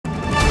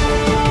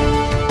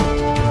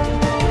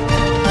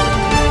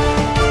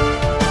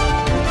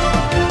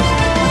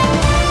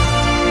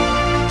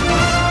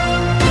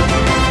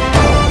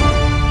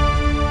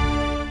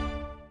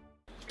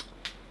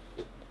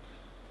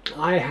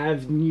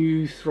have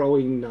new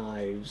throwing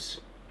knives.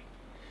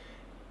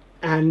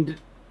 And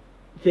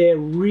they're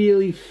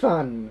really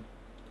fun.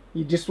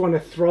 You just want to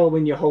throw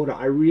when you hold it.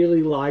 I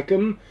really like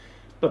them.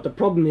 But the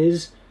problem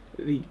is,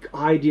 the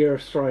idea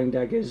of throwing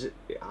daggers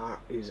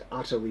is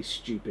utterly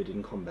stupid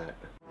in combat.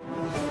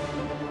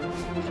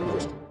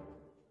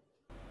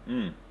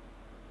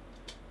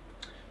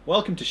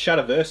 Welcome to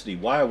Shadiversity.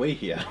 Why are we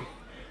here?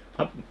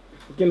 I'm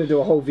going to do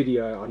a whole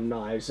video on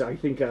knives. I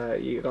think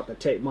you got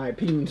my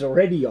opinions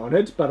already on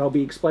it, but I'll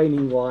be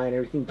explaining why and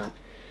everything. But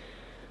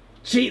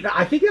gee,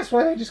 I think that's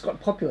why they just got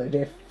popular.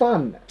 They're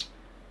fun,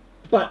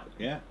 but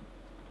yeah,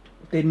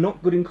 they're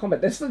not good in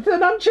combat. That's the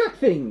nunchuck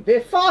thing. They're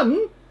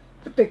fun,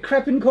 but they're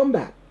crap in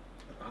combat.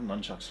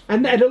 Nunchucks.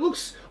 And it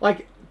looks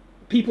like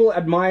people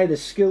admire the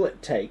skill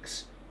it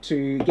takes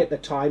to get the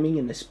timing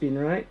and the spin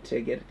right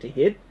to get it to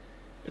hit.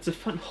 It's a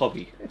fun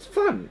hobby. It's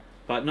fun,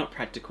 but not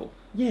practical.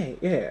 Yeah,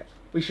 yeah.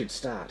 We should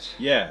start.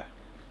 Yeah.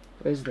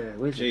 Where's the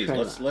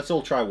trailer? let's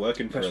all try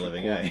working for a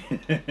living, eh?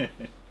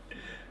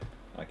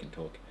 I can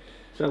talk.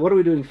 So what are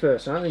we doing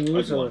first? Aren't we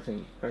news or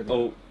thing?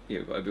 Oh, yeah,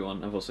 we've got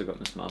Obi-Wan. I've also got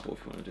Miss Marvel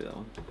if you want to do that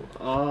one.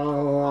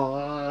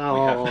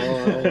 Oh.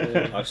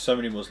 I have so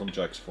many Muslim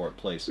jokes for it,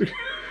 please.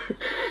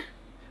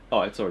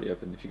 Oh, it's already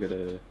open. If you go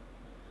to...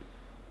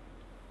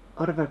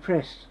 What have I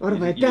pressed? What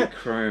have I done?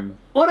 Chrome.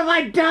 What have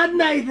I done,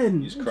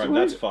 Nathan? Use Chrome.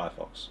 That's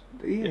Firefox.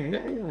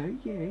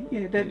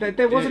 Yeah.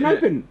 That wasn't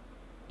open.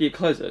 Yeah,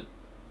 close it.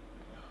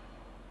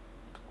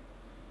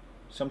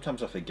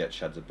 Sometimes I forget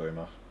Shad's a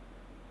boomer.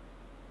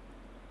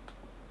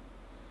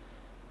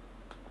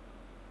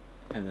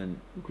 And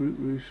then group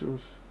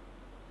resource.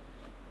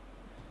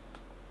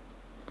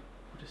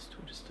 We'll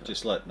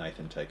just let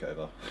Nathan take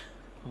over.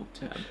 Oh,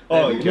 damn.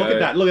 Oh, look at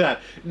that! Look at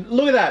that!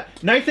 Look at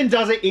that! Nathan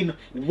does it in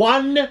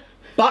one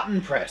button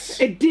press.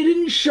 It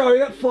didn't show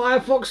that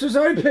Firefox was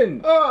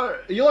open. Oh,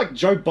 you're like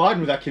Joe Biden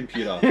with that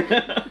computer.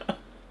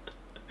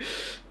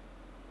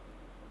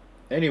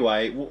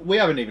 Anyway, we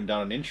haven't even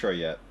done an intro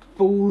yet.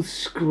 Full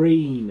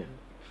screen.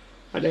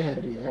 I know how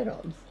to do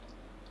that.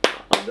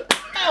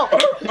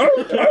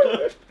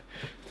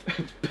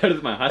 Better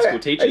than my high school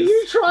teachers. Are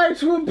you trying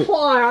to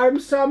imply I'm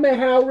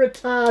somehow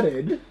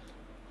retarded?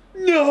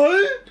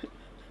 No!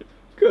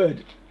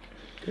 Good.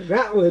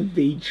 That would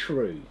be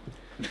true.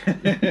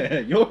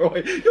 You're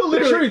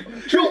literally...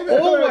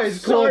 You're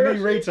always calling me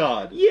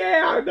retard.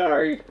 Yeah, I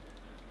know.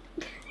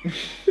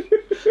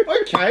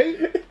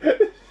 Okay.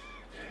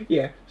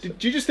 Yeah.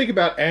 Did you just think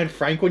about Anne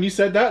Frank when you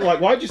said that?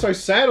 Like, why'd you so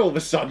sad all of a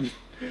sudden?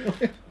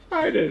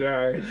 I don't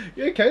know.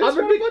 You okay? I'm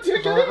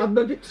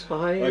a bit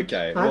tired.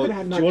 Okay. I haven't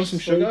had much do you want some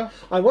sleep. sugar?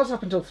 I was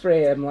up until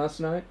 3 AM last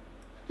night.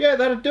 Yeah,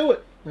 that'd do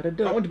it. I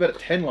went to bed at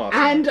 10 last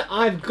night. And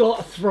I've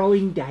got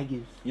throwing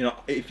daggers. You know,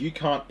 if you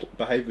can't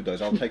behave with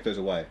those, I'll take those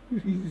away.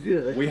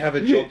 We have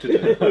a job to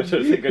do. I don't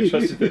think I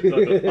trusted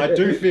it. I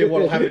do fear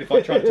what'll happen if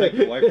I try to take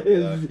them away from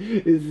you, though.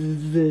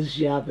 It's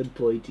sharp and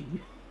pointy.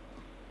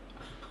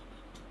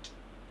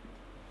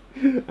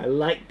 I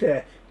like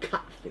to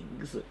cut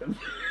things with them.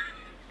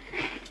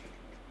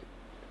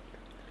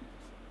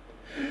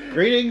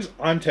 Greetings,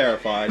 I'm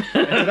terrified.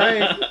 And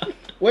today,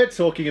 we're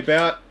talking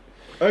about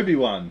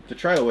Obi-Wan, the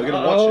trailer. We're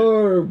going to watch it.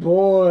 Oh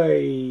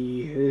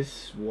boy,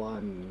 this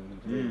one.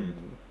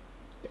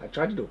 I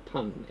tried to do a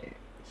pun there,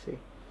 see.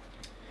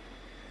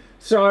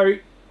 So,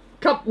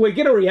 we're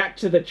going to react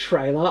to the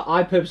trailer.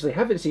 I purposely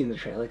haven't seen the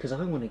trailer because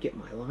I want to get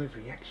my live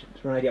reactions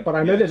right. Yeah, but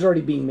I know there's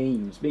already been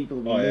memes. People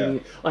have been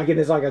memeing. Like,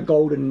 there's like a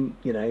golden,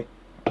 you know,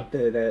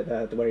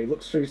 the where he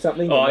looks through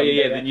something. Oh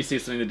yeah, then you see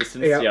something in the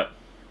distance. Yep.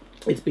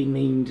 It's been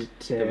memed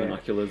to the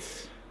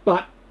binoculars.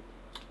 But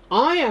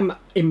I am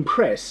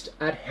impressed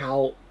at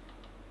how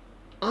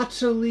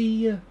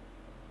utterly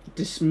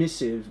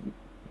dismissive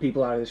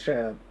people are of this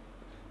trailer.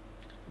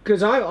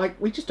 Because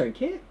we just don't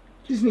care.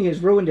 Disney has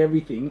ruined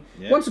everything.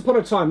 Yeah. Once upon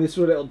a time, this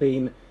would have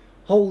been,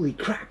 holy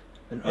crap,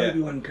 an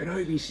Obi-Wan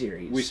Kenobi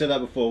series. We said that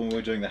before when we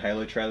were doing the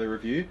Halo trailer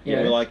review. Yeah.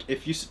 We were like,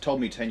 if you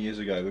told me 10 years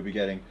ago we'd be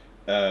getting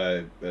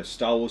a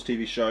Star Wars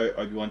TV show,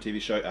 Obi-Wan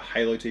TV show, a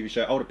Halo TV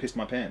show, I would have pissed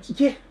my pants.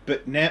 Yeah.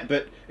 But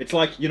it's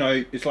like, you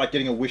know, it's like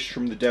getting a wish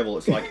from the devil.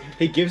 It's like,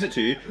 he gives it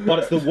to you, but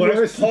it's the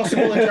worst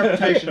possible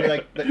interpretation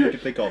that you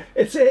could think of.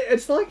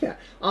 It's like that.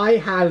 I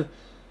have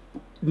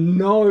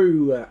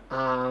no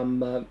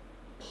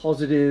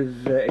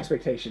positive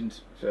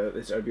expectations for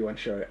this Obi-Wan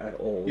show at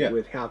all,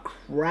 with how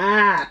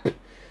crap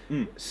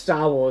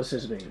Star Wars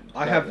has been.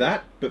 I have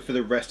that, but for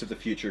the rest of the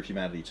future of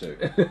humanity too.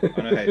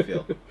 I know how you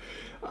feel.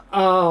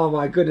 Oh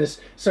my goodness!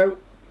 So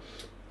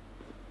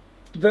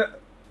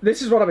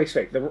this is what I'm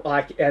expecting.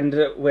 And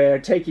we're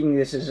taking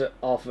this as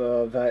off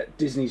of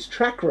Disney's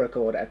track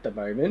record at the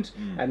moment,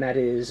 and that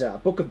is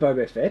Book of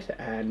Boba Fett,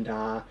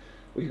 and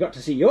we got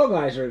to see your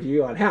guys'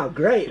 review on how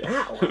great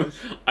that was.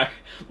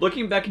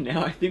 Looking back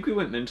now, I think we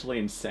went mentally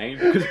insane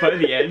because by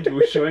the end we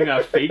were showing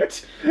our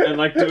feet and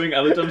like doing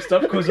other dumb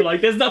stuff because we're like,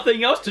 there's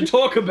nothing else to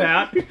talk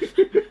about.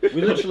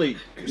 We literally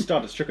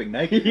started stripping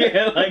naked.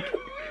 Yeah, like.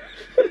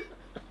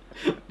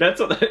 That's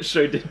what that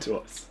show did to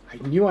us. I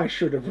knew I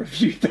should have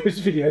reviewed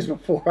those videos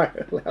before I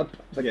allowed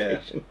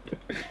publication.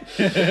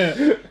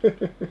 Yeah.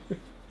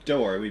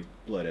 Don't worry, we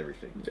blurred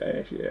everything.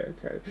 Yeah,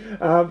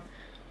 okay.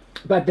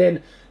 But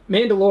then,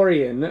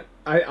 Mandalorian,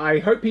 I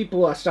hope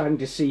people are starting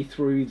to see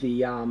through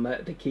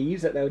the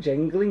keys that they were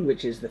jangling,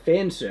 which is the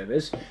fan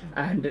service,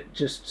 and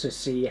just to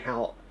see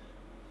how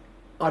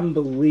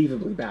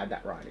unbelievably bad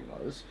that writing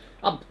was.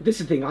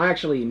 This is the thing, I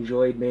actually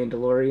enjoyed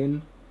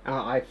Mandalorian.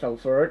 I fell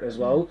for it as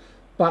well.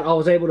 But I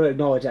was able to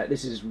acknowledge that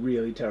this is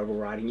really terrible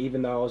writing,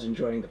 even though I was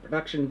enjoying the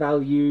production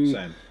value,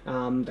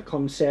 the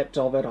concept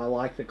of it. I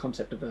like the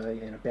concept of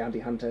a bounty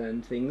hunter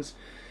and things.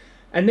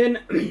 And then,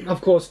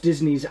 of course,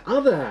 Disney's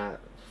other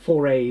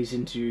forays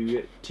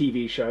into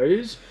TV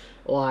shows,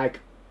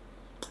 like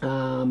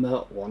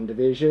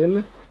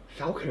WandaVision,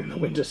 Falcon and the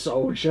Winter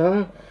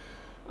Soldier.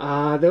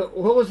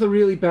 What was the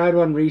really bad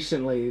one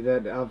recently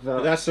that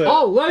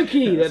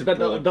Loki. But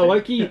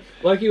the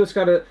Loki was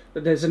kind of.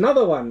 But there's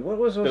another one. What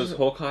was? There was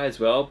Hawkeye as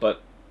well,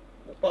 but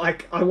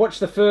like I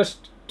watched the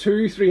first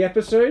 2-3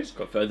 episodes.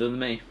 Got further than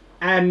me,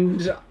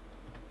 and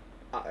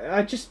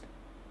I just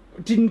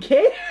didn't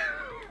care.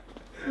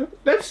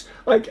 That's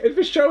like if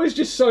a show is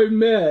just so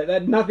meh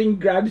that nothing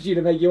grabs you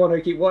to make you want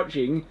to keep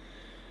watching.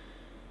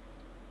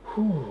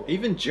 Whew.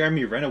 Even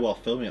Jeremy Renner while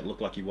filming it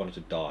looked like he wanted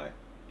to die.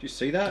 Did you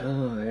see that?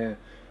 Oh yeah.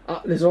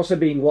 There's also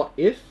been What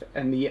If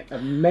and the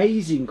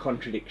amazing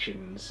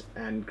contradictions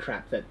and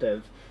crap that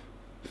they've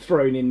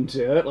thrown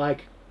into it.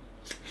 Like,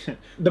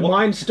 the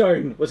Mind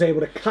Stone was able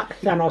to cut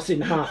Thanos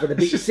in half with a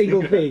big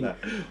single thing.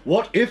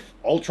 What if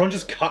Ultron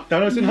just cut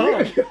Thanos in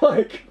half?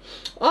 Like,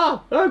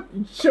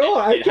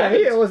 sure,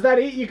 okay. Was that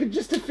it? You could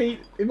just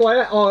defeat...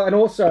 Oh, and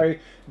also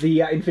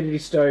the Infinity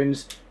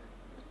Stones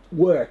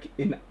work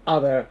in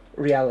other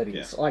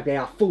realities. Like, they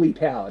are fully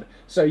powered.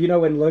 So, you know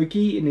when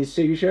Loki, in his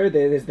TV show,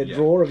 there's the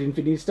drawer of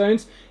Infinity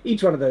Stones?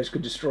 Each one of those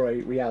could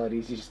destroy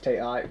realities. You just take...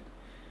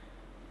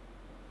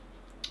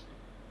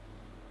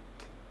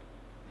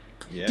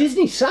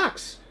 Disney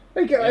sucks.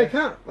 I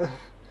can't...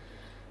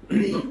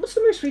 What's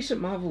the most recent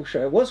Marvel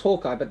show? It was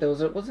Hawkeye, but was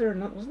there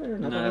another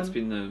one? No, that's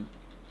been the...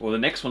 Well, the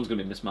next one's going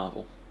to be Miss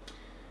Marvel.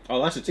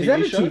 Oh, that's a TV show?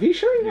 Is that a TV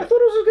show? Yeah. I thought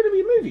it was going to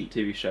be a movie.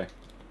 TV show.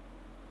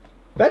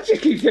 That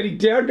just keeps getting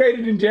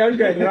downgraded and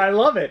downgraded, and I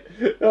love it.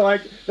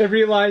 Like, they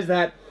realise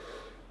that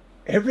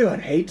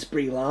everyone hates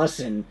Brie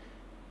Larson,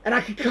 and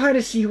I can kind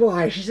of see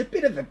why. She's a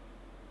bit of a...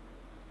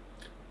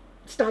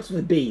 Starts with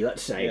a B,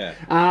 let's say.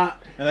 Yeah.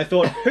 And they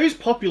thought, who's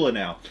popular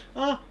now?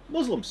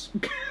 Muslims.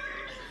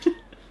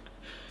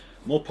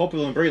 More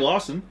popular than Brie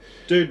Larson.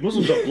 Dude,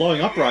 Muslims are blowing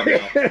up right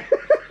now.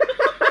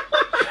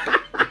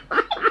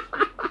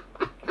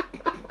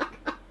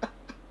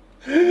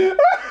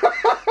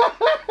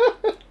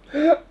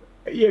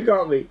 You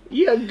got me.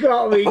 You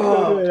got me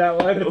with that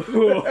one.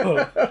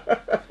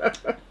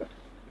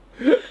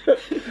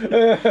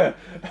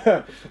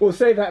 We'll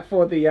save that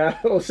for the...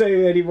 we'll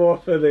save any more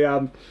for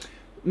the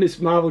Miss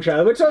Marvel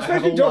trailer, which I was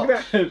supposed to talk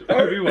about.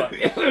 Obi-Wan.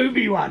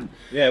 Obi-Wan.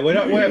 Yeah,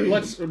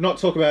 let's not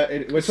talk about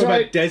it. We're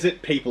talking about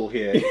desert people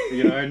here,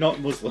 you know, not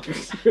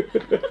Muslims.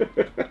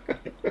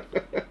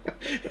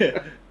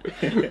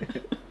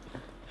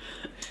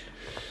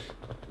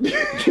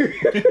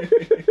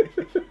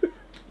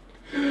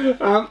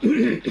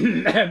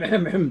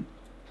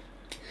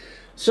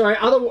 So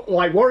other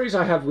worries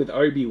I have with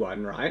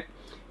Obi-Wan, right,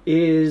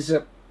 is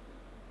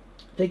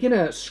they're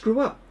gonna screw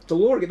up the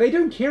lore. They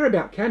don't care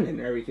about canon and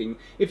everything.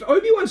 If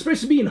Obi-Wan's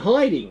supposed to be in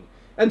hiding,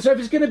 and so if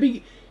it's gonna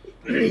be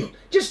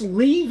just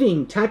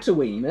leaving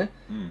Tatooine,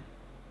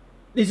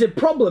 is a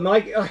problem.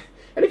 Like,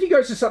 and if he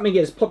goes to something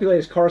as popular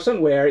as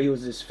Coruscant, where he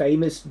was this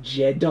famous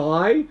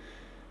Jedi,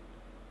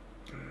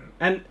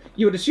 and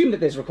you would assume that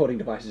there's recording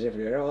devices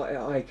everywhere,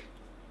 like.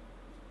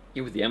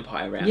 Yeah, with the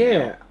Empire around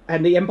now.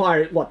 And the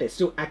Empire, they're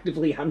still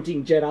actively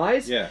hunting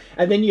Jedis? Yeah.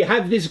 And then you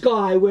have this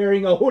guy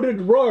wearing a hooded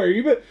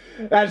robe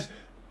that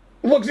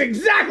looks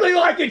exactly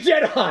like a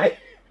Jedi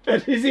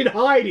and is in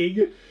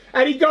hiding,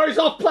 and he goes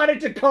off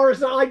planet to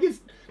Coruscant. I guess...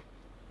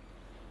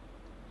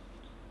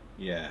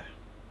 Yeah.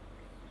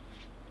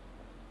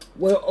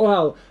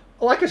 Well,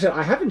 like I said,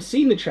 I haven't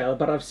seen the trailer,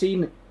 but I've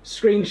seen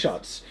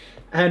screenshots,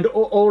 and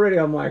already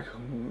I'm like...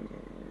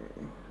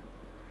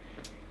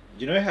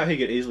 You know how he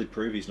could easily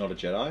prove he's not a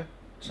Jedi?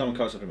 Someone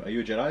comes up to him, are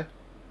you a Jedi?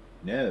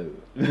 No.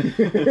 And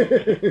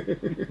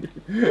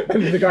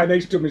the guy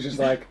next to him is just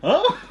like...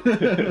 Huh?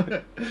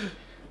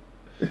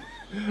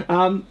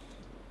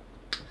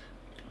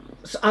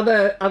 So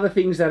other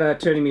things that are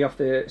turning me off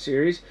the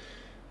series...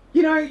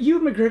 You know,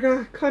 Ewan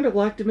McGregor, kind of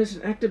liked him as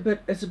an actor,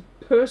 but as a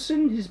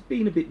person, he's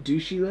been a bit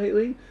douchey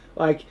lately.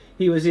 Like,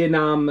 he was in,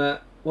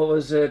 what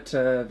was it,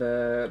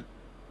 the...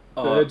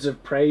 Birds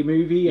of Prey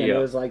movie, and it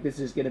was like, this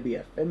is going to be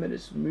a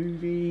feminist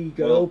movie,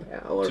 girl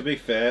power. To be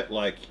fair,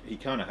 like, he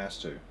kind of has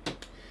to.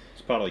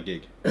 It's part of the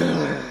gig.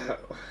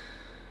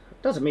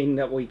 Doesn't mean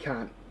that we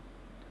can't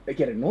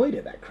get annoyed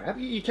at that crap.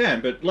 You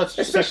can, but let's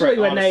just especially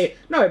when honest.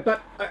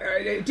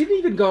 it didn't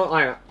even go.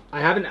 I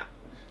haven't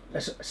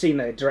seen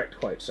the direct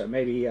quote, so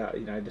maybe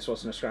this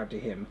wasn't ascribed to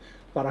him.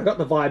 But I got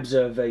the vibes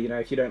of, you know,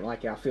 if you don't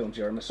like our films,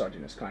 you're a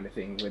misogynist kind of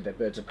thing with the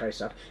Birds of Prey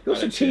stuff. He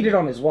also cheated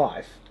on his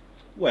wife.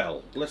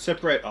 Well, let's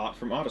separate art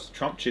from artist.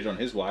 Trump cheated on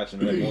his wife,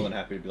 and we're more than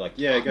happy to be like,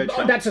 yeah, go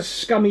Trump. That's a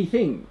scummy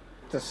thing.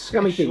 It's a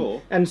scummy thing.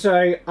 Sure. And so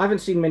I haven't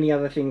seen many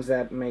other things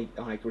that make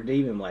like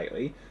redeem him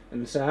lately.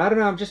 And so I don't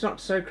know. I'm just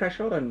not so crash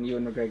hot on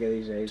Ewan McGregor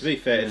these days. To be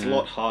fair, it's a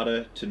lot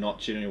harder to not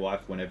cheat on your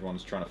wife when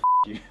everyone's trying to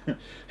you,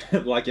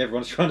 like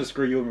everyone's trying to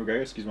screw Ewan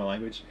McGregor. Excuse my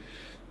language.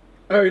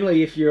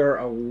 Only if you're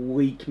a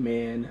weak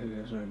man who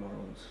has no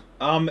morals.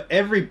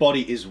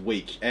 Everybody is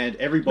weak, and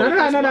everybody.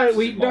 No.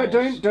 We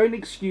don't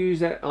excuse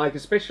that. Like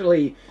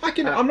especially.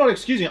 I'm not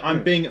excusing it.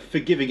 I'm being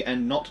forgiving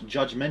and not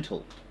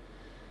judgmental.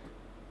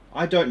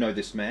 I don't know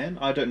this man.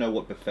 I don't know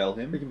what befell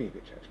him. We can be a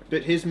bit judgmental.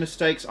 But his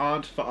mistakes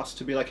aren't for us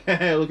to be like,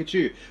 hey, look at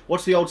you.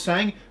 What's the old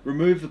saying?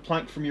 Remove the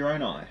plank from your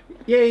own eye.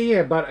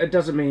 Yeah, but it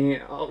doesn't mean...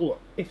 look,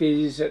 if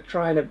he's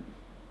trying to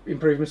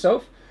improve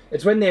himself,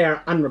 it's when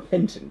they're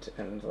unrepentant,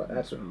 and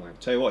that's what I'm like...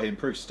 Tell you what, he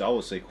improved Star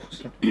Wars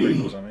sequels.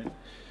 Prequels, I mean.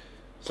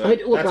 So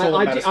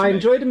I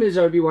enjoyed him as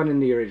Obi-Wan in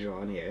the original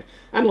one, yeah.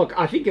 And look,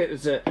 I think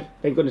it's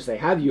thank goodness they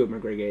have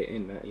Ewan McGregor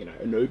in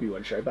an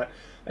Obi-Wan show, but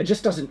it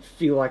just doesn't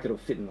feel like it'll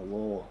fit in the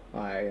lore,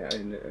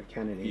 in the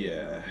canon.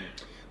 Yeah.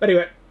 But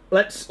anyway,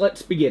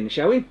 let's begin,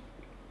 shall we?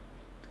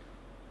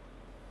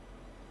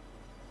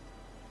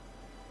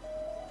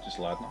 Just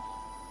loud enough.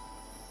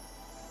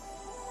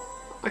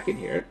 I can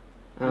hear it.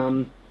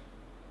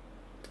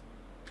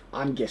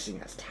 I'm guessing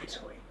that's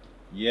Tatooine.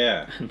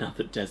 Yeah.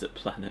 Another desert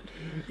planet.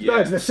 Yeah. No,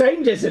 it's the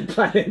same desert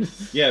planet.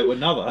 Yeah,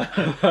 another.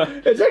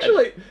 It's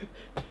actually...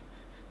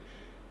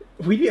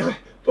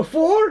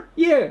 Before,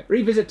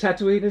 revisit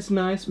Tatooine, it's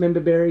nice. Member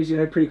berries,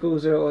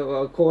 prequels,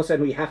 of course,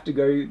 and we have to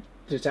go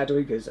to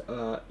Tatooine because,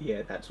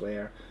 that's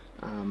where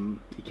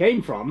he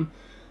came from.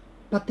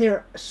 But there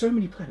are so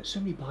many planets, so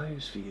many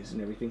biospheres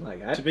and everything like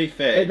that. To be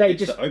fair,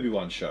 it's the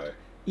Obi-Wan show.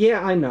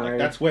 Yeah, I know. Like,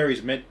 that's where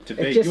he's meant to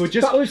be.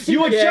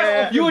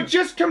 You were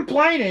just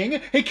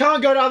complaining he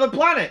can't go to other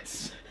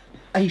planets.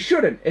 He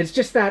shouldn't. It's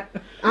just that,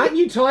 aren't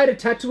you tired of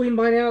Tatooine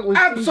by now?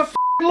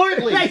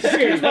 Absolutely.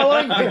 Excuse my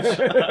language.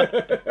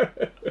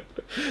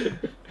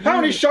 How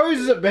many shows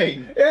has it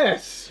been?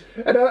 Yes.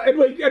 And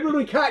when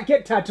we can't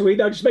get Tatooine,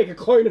 they'll just make a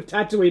clone of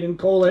Tatooine and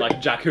call it...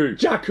 Like Jakku.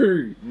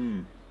 Jakku.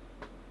 Mm.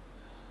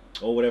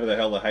 Or whatever the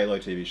hell the Halo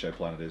TV show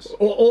planet is.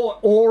 Or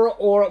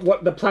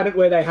what the planet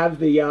where they have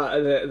the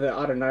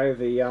I don't know,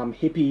 the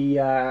hippie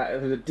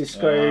the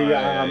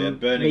disco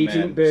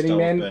Burning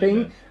Man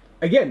thing.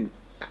 Again,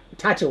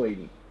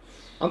 Tatooine.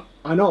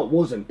 I know it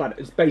wasn't, but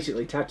it's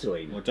basically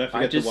Tatooine. Well, don't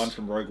forget the one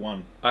from Rogue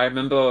One. I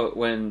remember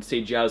when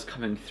CGI was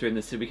coming through and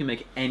they said we can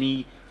make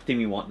anything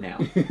we want now.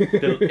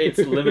 It's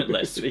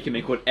limitless. We can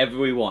make whatever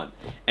we want.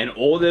 And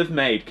all they've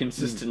made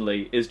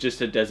consistently is just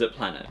a desert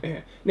planet.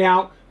 Yeah.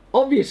 Now,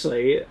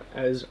 obviously,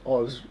 as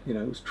Oz,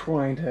 was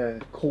trying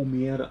to call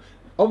me out,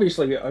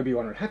 obviously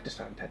Obi-Wan would have to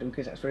start in Tatooine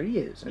because that's where he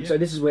is. And so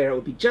this is where it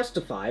would be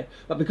justified,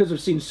 but because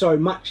we've seen so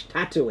much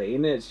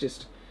Tatooine,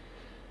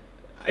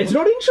 it's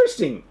not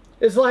interesting.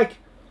 It's like,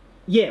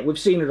 yeah, we've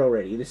seen it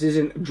already. This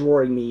isn't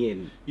drawing me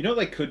in. You know what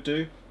they could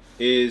do?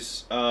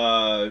 Is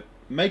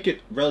make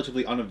it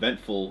relatively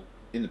uneventful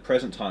in the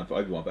present time for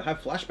Obi-Wan, but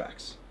have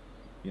flashbacks.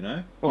 You've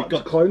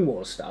got Clone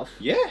Wars stuff.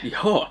 Yeah.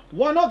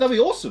 Why not? That'd be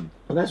awesome.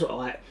 Well, that's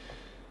what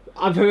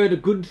I've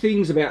heard good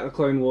things about the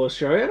Clone Wars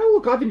show, and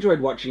look, I've enjoyed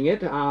watching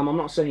it. I'm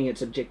not saying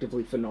it's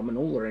objectively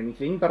phenomenal or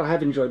anything, but I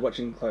have enjoyed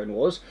watching Clone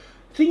Wars.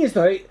 Thing is,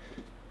 though,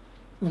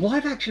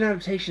 live-action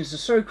adaptations are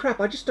so crap.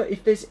 I just don't...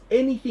 If there's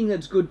anything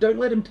that's good, don't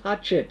let them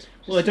touch it.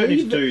 Well, they don't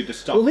need to do the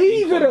stuff.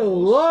 Leave it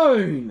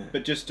alone.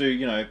 But just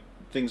do,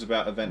 things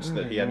about events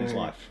that he had in his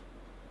life,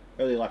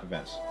 early life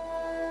events.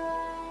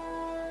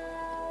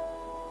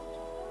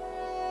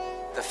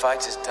 The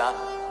fight is done.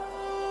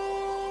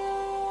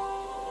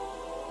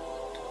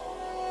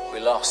 We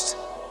lost.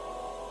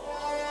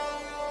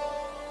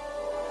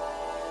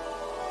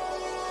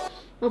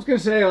 I was going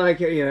to say, I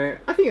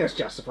think that's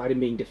justified in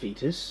being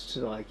defeatist.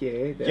 Everyone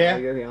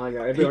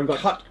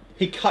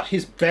He cut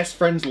his best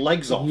friend's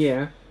legs off.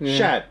 Yeah.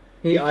 Shad,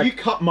 if you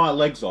cut my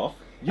legs off,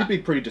 you'd be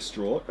pretty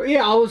distraught.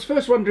 Yeah, I was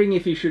first wondering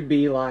if he should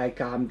be like,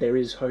 there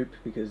is hope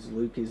because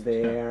Luke is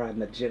there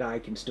and the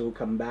Jedi can still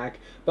come back.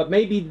 But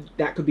maybe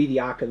that could be the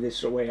arc of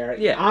this, where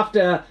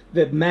after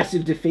the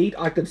massive defeat,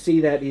 I could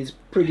see that is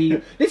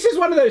pretty... This is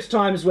one of those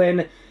times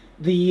when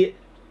the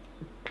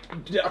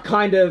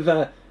kind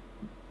of...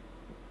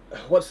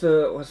 what's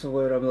the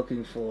word I'm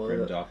looking for?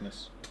 Grim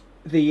darkness.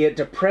 The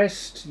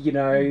depressed,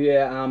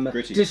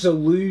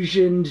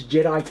 disillusioned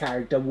Jedi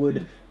character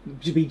would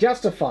be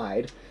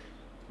justified,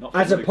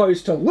 as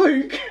opposed to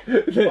Luke,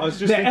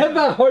 the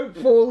ever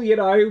hopeful,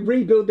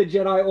 rebuild the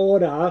Jedi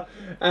Order,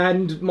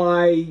 and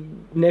my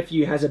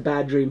nephew has a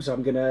bad dream, so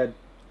I'm gonna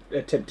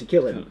attempt to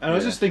kill him. And I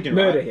was just thinking,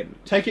 murder him.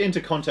 Take it into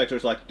context.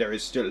 It's like there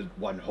is still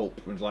one hope.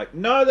 And it's like,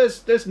 no,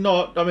 there's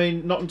not. I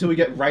mean, not until we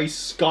get Rey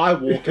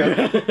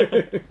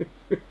Skywalker.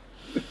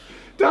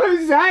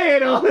 Don't say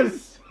it,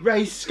 Oz!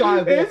 Rey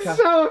Skywalker. It's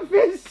so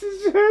offensive.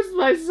 It hurts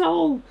my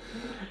soul.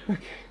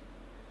 Okay.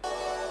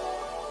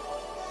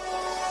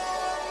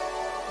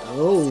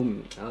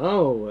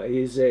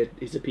 Is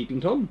it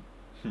Peeping Tom?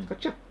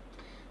 Gotcha.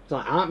 It's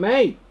like Aunt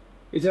May.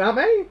 Is it Aunt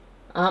May?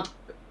 Aunt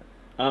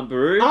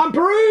Beru? Aunt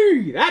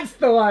Beru! That's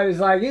the one. It's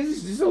like,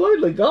 he's a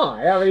lonely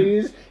guy. I mean,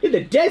 he's in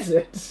the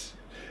desert.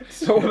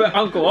 So what about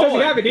Uncle Does he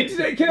Owen? have an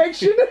internet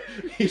connection?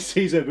 He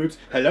sees her boobs.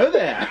 Hello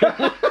there.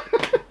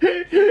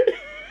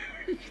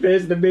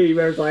 There's the meme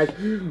where it's like...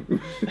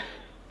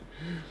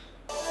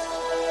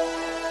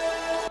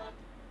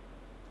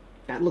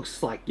 That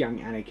looks like young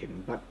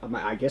Anakin, but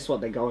I guess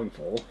what they're going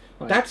for.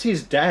 Like, That's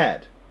his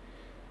dad.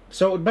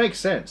 So it would make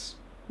sense.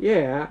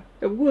 yeah,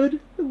 it would.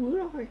 It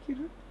would, like, you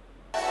know.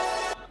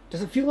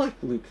 Does it feel like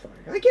Luke, though?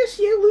 I guess,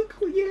 yeah, Luke,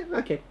 yeah,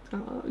 okay.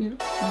 You know.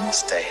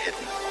 Stay hidden.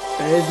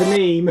 There's the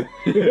meme.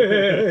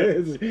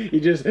 He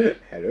just,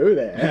 hello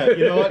there.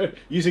 You know what?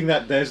 Using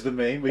that, there's the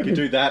meme. We could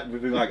do that.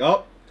 We'd be like,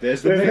 oh,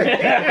 there's the meme.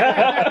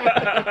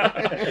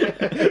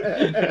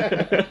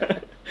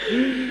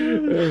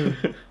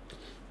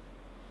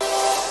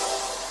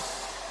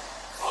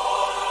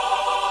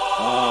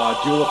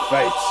 Duel of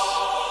Fates.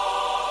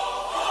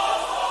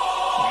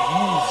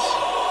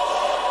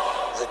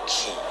 The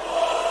key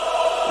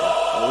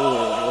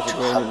Oh, to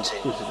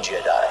hunting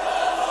Jedi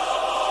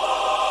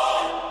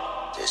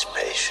is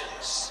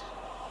patience.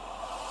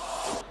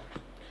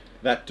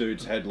 That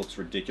dude's head looks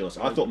ridiculous.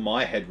 I thought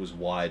my head was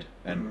wide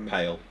and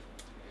pale.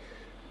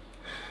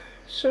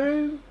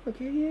 So,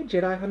 okay, yeah,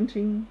 Jedi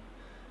hunting.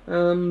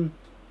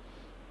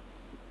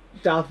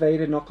 Darth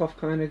Vader knockoff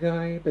kind of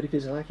guy, but if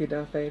he's like your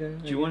Darth Vader...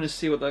 Do you want to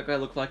see what that guy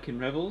looked like in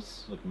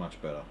Rebels? Looked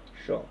much better.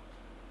 Sure.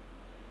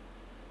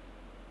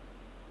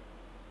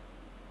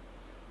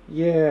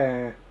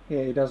 Yeah,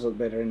 he does look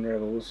better in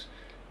Rebels.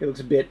 He looks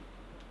a bit...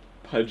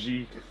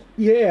 Pudgy.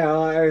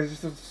 Yeah,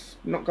 it's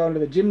not going to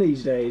the gym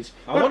these days.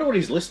 I wonder what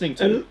he's listening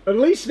to. At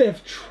least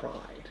they've tried.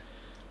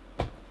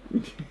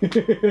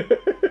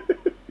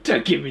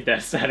 Don't give me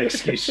that sad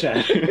excuse,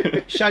 Shad.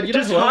 Shad, you know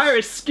Just who hire a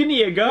else?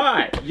 skinnier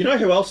guy. You know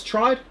who else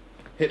tried?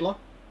 Hitler.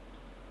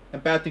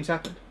 And bad things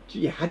happened.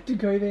 You had to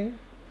go there?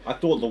 I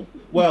thought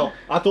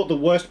the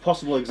worst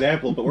possible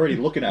example, but we're already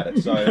looking at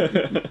it, so I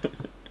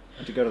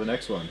have to go to the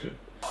next one.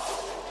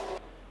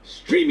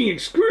 Streaming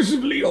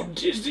exclusively on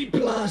Disney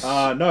Plus.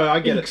 No,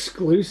 I get it.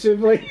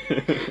 Exclusively?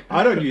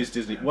 I don't use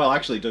Disney. Well, I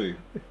actually do.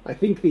 I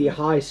think the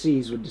high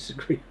seas would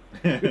disagree.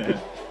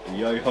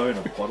 Yo-ho and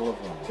a bottle of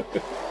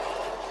wine.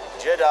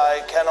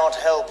 Jedi cannot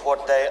help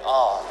what they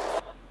are.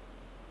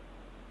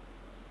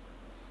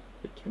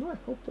 But can I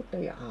help what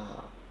they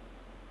are?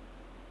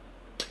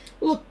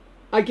 Look,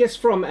 I guess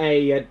from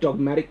a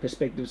dogmatic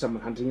perspective,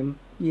 someone hunting them,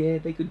 yeah,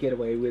 they could get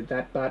away with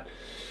that, but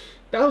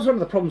that was one of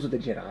the problems with the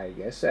Jedi, I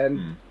guess,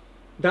 and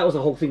that was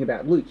the whole thing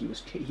about Luke.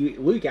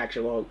 Luke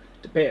actually, well,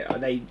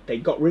 they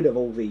got rid of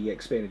all the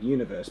expanded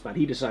universe, but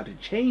he decided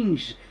to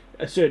change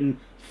a certain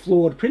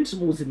flawed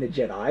principles in the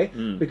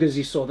Jedi because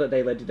he saw that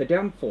they led to the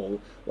downfall,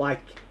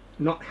 like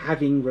not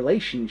having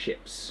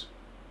relationships.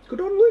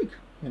 Good on Luke,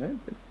 you know.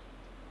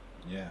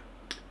 Yeah.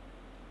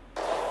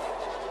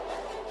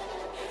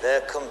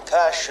 Their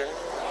compassion.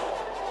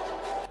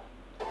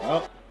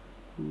 Oh.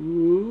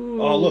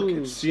 Ooh. Oh, look,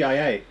 it's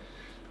CIA.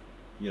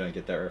 You don't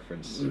get that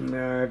reference.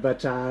 No, but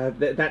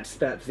that's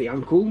the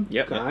uncle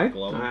guy.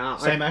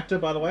 Same actor,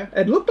 by the way.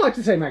 It looked like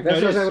the same actor. No,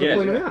 That's what I was yeah,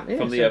 pointing out. Yeah,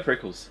 from the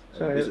prequels.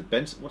 So, Is it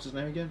Benson? What's his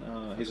name again?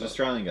 He's an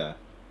Australian guy.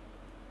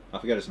 I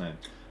forget his name.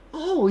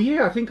 oh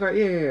yeah, I think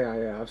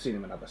yeah. I've seen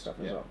him in other stuff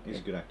as Yeah, well. he's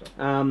a good actor.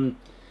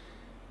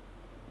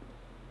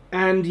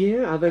 And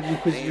yeah, other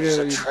than Leaves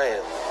a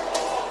trail.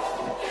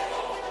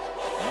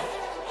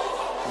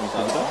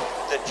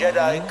 The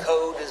Jedi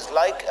code is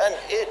like an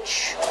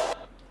itch.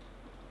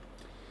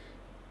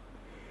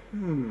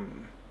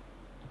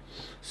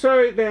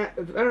 So they're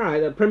all right.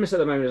 The premise at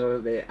the moment is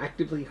that they're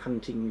actively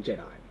hunting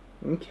Jedi.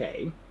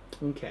 Okay.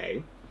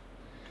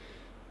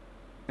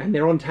 And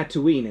they're on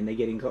Tatooine, and they're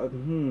getting caught.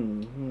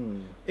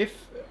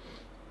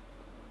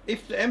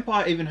 If the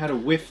Empire even had a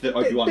whiff that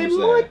Obi-Wan was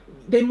there,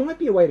 there might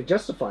be a way to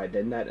justify it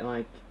then that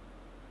like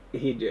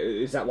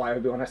is that why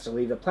Obi-Wan has to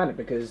leave the planet,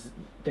 because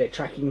they're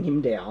tracking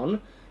him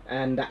down,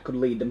 and that could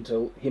lead them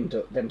to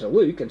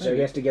Luke, and so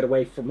he has to get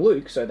away from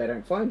Luke so they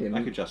don't find him.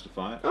 I could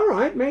justify it. All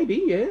right,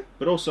 maybe, yeah.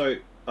 But also,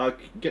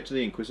 get to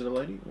the Inquisitor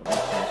lady.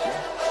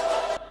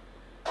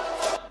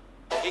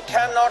 He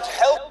cannot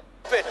help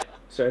it.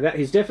 So that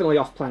he's definitely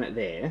off planet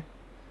there.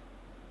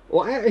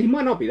 Or he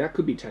might not be. That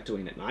could be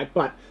Tatooine at night.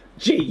 But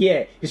gee,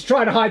 yeah, he's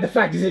trying to hide the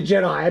fact he's a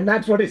Jedi, and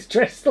that's what it's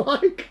dressed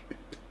like.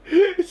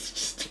 It's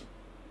just.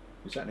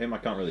 Is that him? I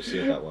can't really see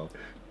it that well.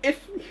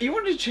 If you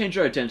wanted to change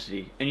your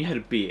identity and you had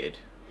a beard,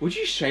 would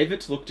you shave it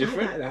to look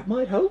different? That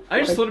might help. I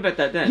just thought about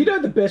that then. You know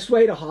the best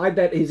way to hide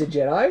that he's a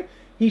Jedi?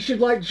 He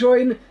should like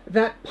join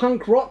that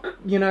punk rock,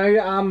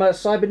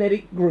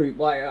 cybernetic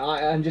group,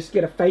 and just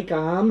get a fake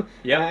arm,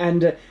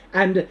 and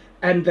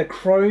the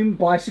chrome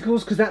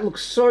bicycles, because that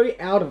looks so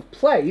out of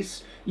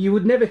place. You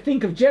would never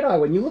think of Jedi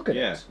when you look at it.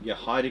 Yeah, you're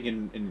hiding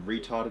in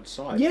retarded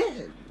size. Yeah.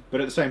 But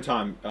at the same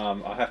time,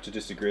 I have to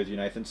disagree with you,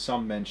 Nathan.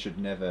 Some men should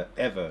never,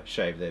 ever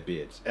shave their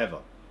beards. Ever.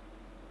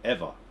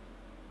 Ever.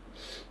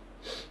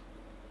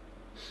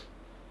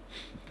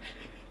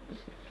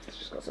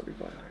 got something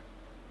by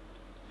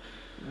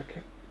that.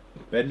 Okay.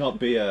 Better not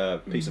be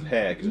a piece of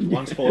hair, because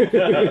once fallen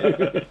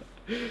off.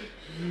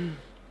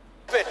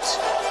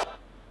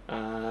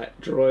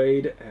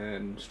 Droid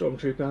and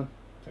Stormtrooper.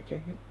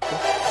 Okay.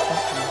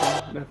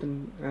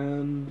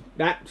 Nothing.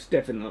 That's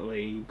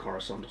definitely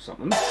Coruscant or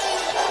something.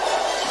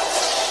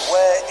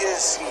 Where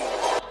is he?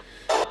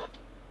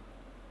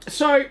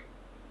 So,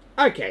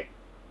 okay.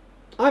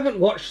 I haven't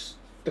watched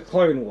the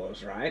Clone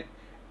Wars, right?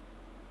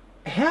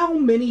 How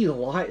many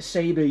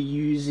lightsaber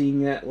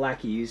using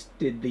lackeys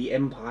did the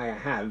Empire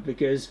have?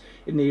 Because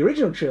in the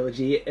original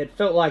trilogy, it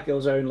felt like there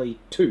was only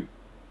 2.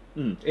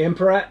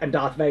 Emperor and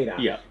Darth Vader.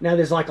 Yeah. Now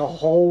there's like a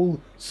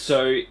whole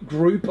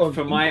group of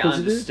From my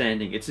Inquisitors.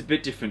 understanding, it's a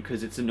bit different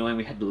because it's annoying.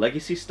 We had the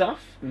legacy stuff,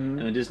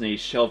 and Disney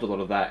shelved a lot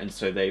of that, and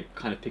so they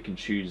kind of pick and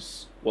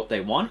choose what they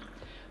want.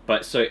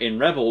 But so in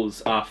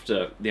Rebels,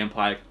 after the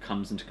Empire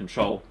comes into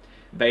control,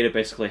 Vader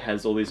basically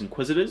has all these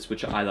Inquisitors,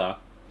 which are either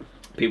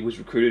people he's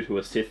recruited who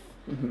are Sith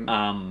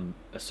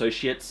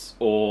associates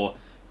or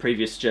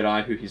previous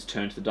Jedi who he's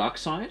turned to the dark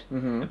side.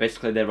 And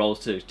basically their role is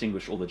to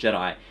extinguish all the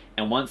Jedi.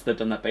 And once they've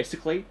done that,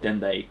 basically, then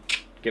they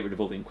get rid of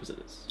all the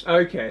Inquisitors.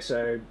 Okay,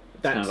 so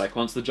that's kind of like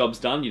once the job's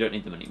done, you don't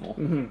need them anymore.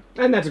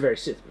 And that's a very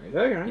Sith move.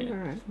 All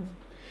right.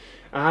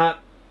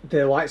 The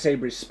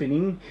lightsaber is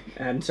spinning,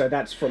 and so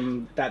that's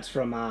from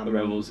The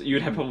Rebels. You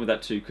would have a problem with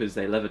that too because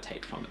they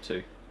levitate from it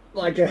too.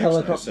 Like a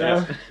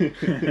helicopter.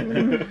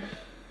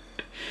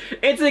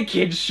 It's a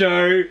kids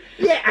show.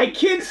 Yeah, a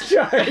kids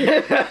show.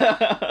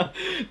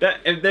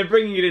 They're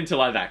bringing it into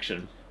live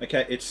action.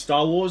 Okay, it's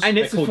Star Wars, and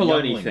it's a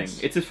Filoni younglings.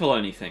 thing. It's a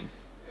Filoni thing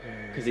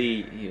because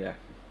yeah.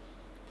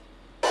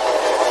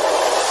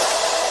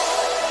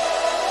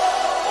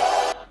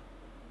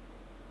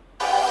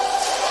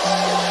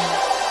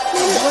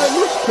 Well, it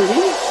looks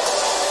pretty.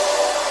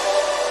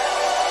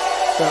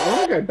 So I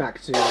want to go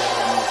back to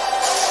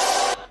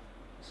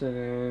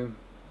so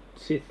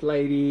Sith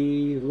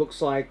lady,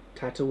 looks like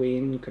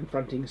Tatooine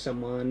confronting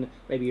someone.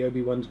 Maybe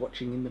Obi-Wan's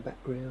watching in the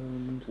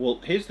background. Well,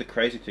 here's the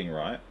crazy thing,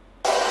 right?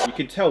 You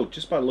can tell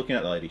just by looking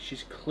at the lady,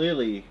 she's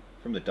clearly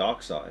from the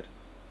dark side.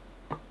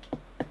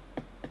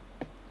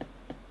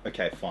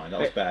 Okay, fine, that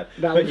was bad.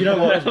 But you know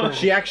what?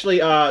 She actually,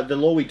 the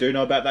lore we do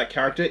know about that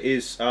character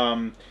is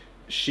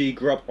she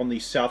grew up on the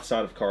south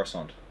side of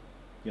Coruscant.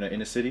 You know,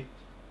 inner city.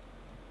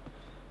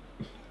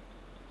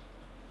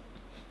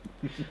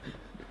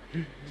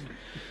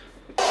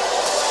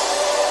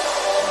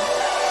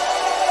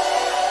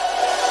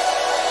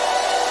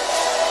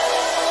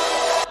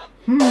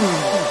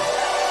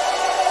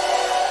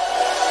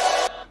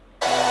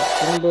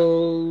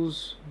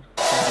 Symbols.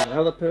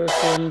 Another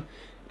person.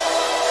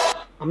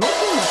 I'm not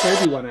seeing much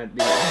Obi-Wan at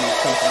the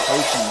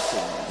confrontation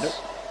scenes. Nope.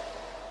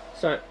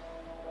 So,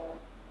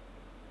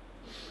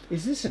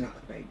 is this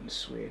another bait and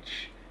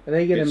switch? Are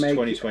they going to It's make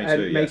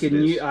 2022, make yes, a it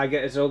new? is. I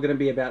guess it's all going to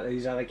be about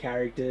these other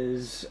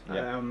characters.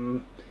 Yeah.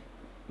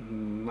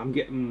 I'm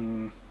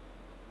getting.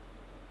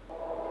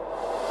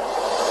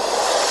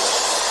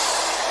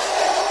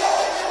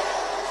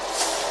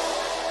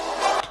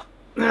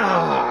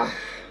 Ah.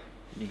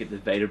 You get the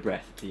Vader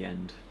breath at the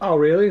end. Oh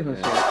really?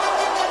 Let's see.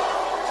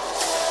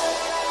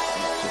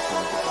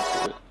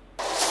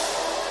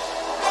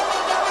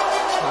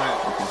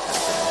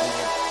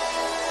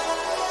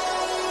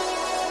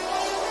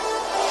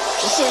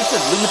 Also, it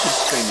said limited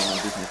streaming on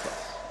Disney Plus.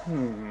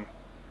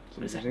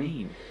 What does that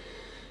mean?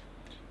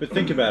 But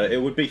think about it,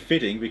 it would be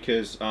fitting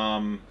because,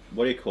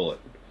 what do you call it?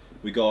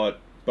 We got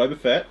Boba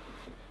Fett,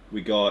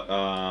 we got,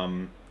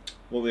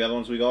 what were the other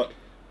ones we got?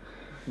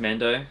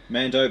 Mando,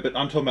 but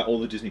I'm talking about all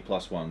the Disney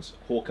Plus ones.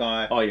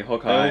 Hawkeye. Oh yeah,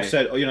 Hawkeye. They all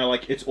said, you know,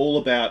 like, it's all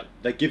about,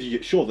 they give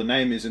you, sure, the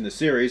name is in the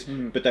series,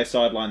 but they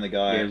sideline the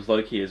guy. Yeah,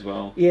 Loki as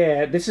well.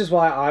 Yeah, this is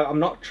why I'm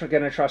not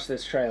going to trust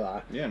this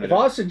trailer. Yeah, no if doubt.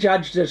 I was to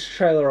judge this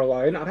trailer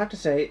alone, I'd have to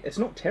say it's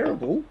not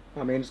terrible.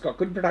 I mean, it's got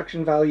good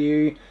production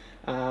value.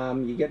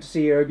 You get to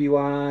see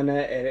Obi-Wan.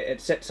 It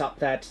sets up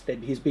that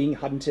he's being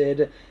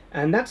hunted,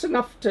 and that's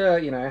enough to,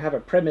 you know, have a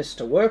premise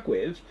to work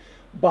with.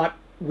 But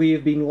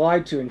we've been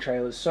lied to in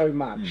trailers so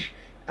much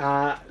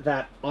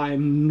that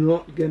I'm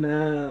not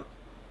gonna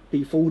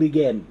be fooled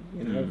again.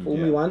 You know, fool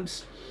me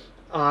once.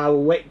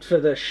 I'll wait for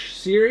the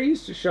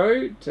series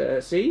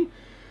to see.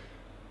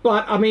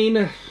 But I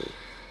mean,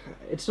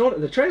 it's not.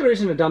 The trailer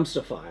isn't a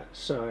dumpster fire,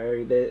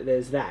 so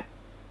there's that.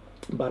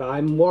 But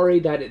I'm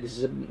worried that this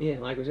is,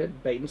 like I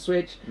said, bait and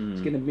switch.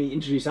 It's going to be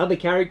introduce other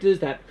characters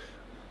that,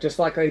 just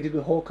like they did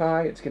with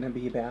Hawkeye, it's going to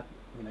be about,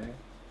 you know,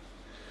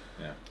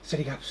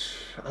 setting up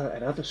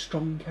another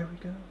strong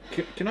character.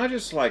 Can I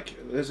just, like,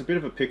 there's a bit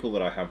of a pickle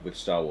that I have with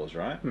Star Wars,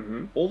 right?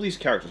 All these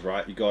characters,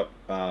 right? You got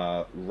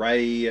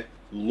Rey,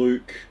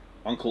 Luke,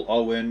 Uncle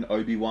Owen,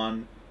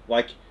 Obi-Wan,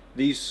 like,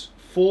 these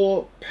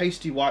 4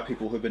 pasty white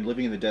people who've been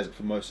living in the desert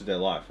for most of their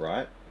life,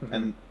 right?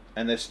 And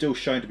they're still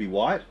shown to be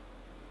white.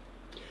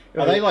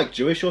 Are they like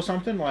Jewish or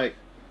something? Like,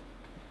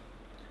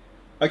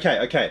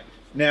 okay.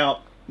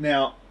 Now,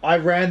 I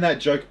ran that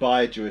joke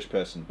by a Jewish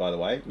person, by the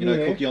way. You know,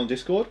 Cookie on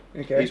Discord.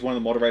 Okay. He's one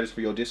of the moderators for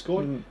your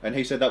Discord, and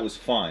he said that was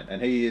fine.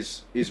 And he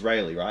is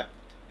Israeli, right?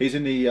 He's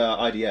in the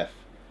IDF.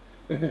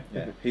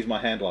 Yeah, he's my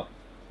handler.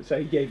 So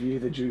he gave you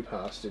the Jew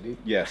pass, did he?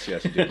 Yes, he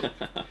did.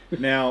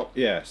 Now,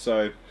 yeah,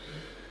 so...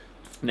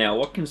 Now,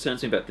 what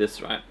concerns me about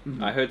this, right?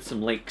 I heard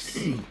some leaks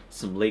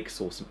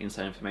or some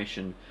inside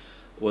information,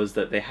 was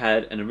that they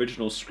had an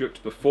original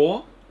script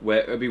before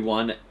where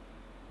Obi-Wan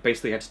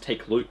basically had to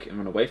take Luke and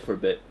run away for a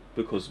bit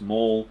because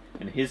Maul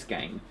and his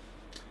gang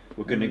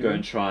were going to go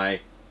and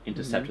try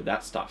intercept with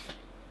that stuff.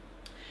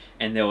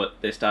 And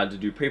they started to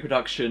do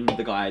pre-production.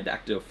 The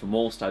actor for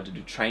Maul started to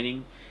do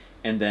training,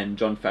 and then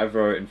Jon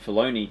Favreau and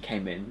Filoni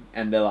came in,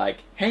 and they're like,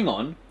 "Hang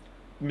on,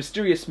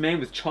 mysterious man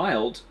with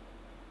child?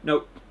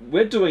 No,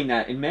 we're doing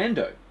that in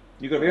Mando.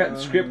 You've got to rewrite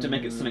the script and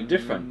make it something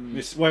different."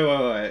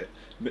 Wait.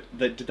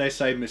 Did they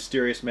say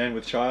mysterious man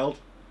with child?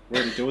 We're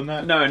already doing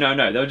that? No.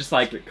 They were just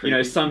like,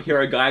 some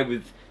hero guy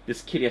with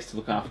this kid he has to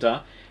look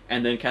after.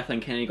 And then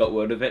Kathleen Kennedy got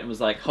word of it and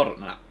was like, hold on,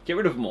 no, get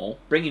rid of them all,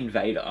 bring in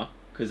Vader,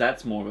 because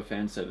that's more of a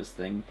fan service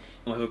thing, and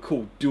we'll have a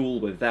cool duel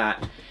with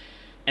that.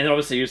 And then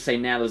obviously you say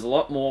now there's a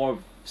lot more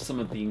of some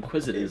of the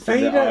Inquisitors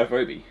than there are of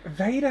Obi.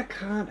 Vader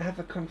can't have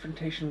a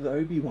confrontation with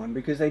Obi-Wan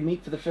because they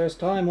meet for the first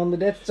time on the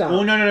Death Star.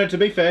 Oh, no, to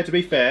be fair,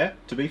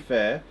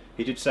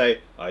 he did say,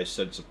 I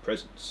sense a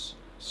presence.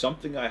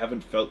 Something I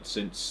haven't felt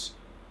since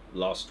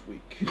last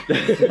week.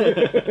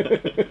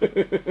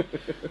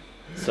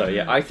 So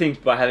yeah, I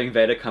think by having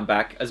Vader come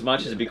back, as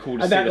much as it'd be cool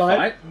to see the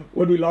fight.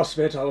 When we lost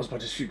Vader, I was about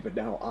to shoot, but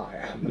now I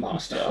am the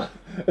master.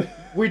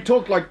 We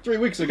talked like 3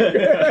 weeks ago.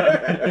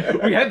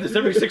 We had this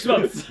every 6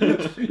 months.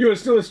 You were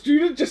still a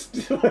student,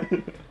 just...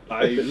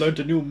 I learned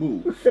a new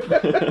move.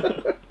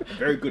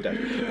 Very good at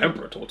it.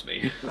 Emperor taught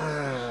me.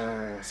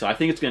 So I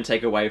think it's going to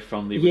take away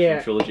from the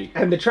original trilogy.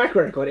 And the track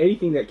record,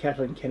 anything that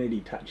Kathleen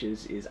Kennedy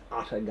touches is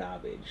utter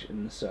garbage,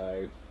 and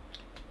so...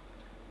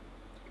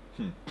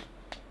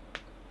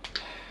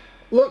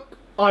 Look,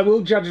 I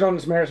will judge it on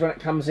its merits when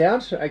it comes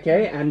out,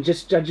 okay? And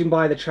just judging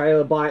by the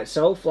trailer by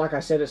itself, like I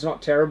said, it's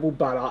not terrible,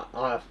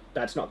 but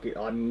that's not good.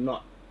 I'm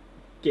not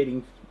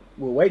getting...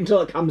 We'll wait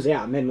until it comes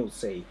out, and then we'll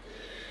see.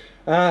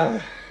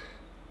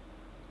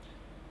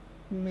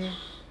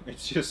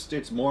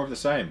 It's more of the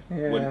same.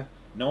 Yeah. When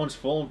no one's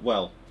fallen...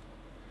 Well,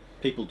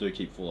 people do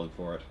keep falling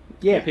for it.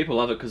 Yeah, people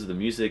love it because of the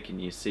music,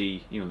 and you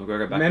see,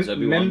 McGregor back as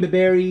Obi-Wan. Member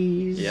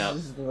berries. Yeah.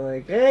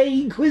 Like,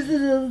 hey,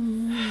 Inquisitors!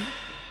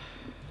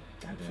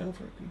 Don't fall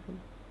for it, people.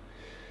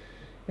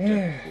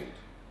 Yeah.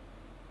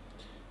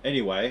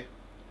 Anyway,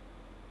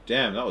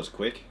 damn, that was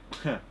quick.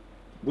 There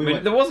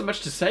wasn't much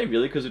to say,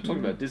 really, because we've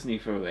talked about Disney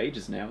for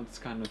ages now. It's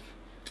kind of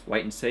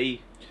wait and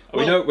see.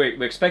 We know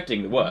we're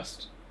expecting the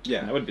worst.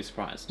 Yeah. I wouldn't be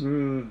surprised.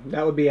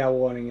 That would be our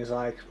warning, is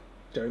like,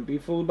 don't be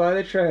fooled by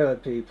the trailer,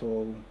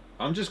 people.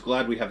 I'm just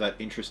glad we have that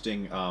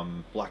interesting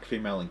black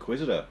female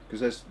Inquisitor,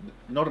 because there's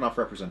not enough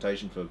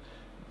representation for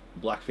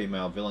black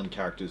female villain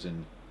characters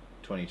in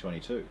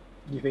 2022.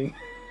 You think?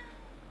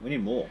 We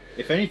need more.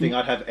 If anything,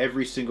 I'd have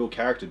every single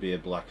character be a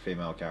black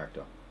female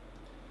character.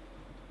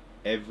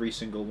 Every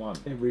single one.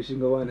 Every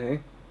single one, hey?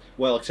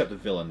 Well, except the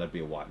villain, that'd be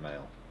a white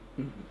male.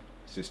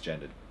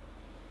 Cisgendered.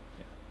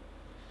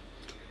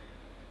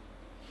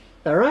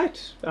 Yeah.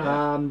 Alright,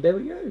 there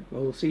we go.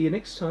 We'll see you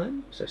next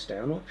time, so stay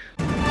on watch.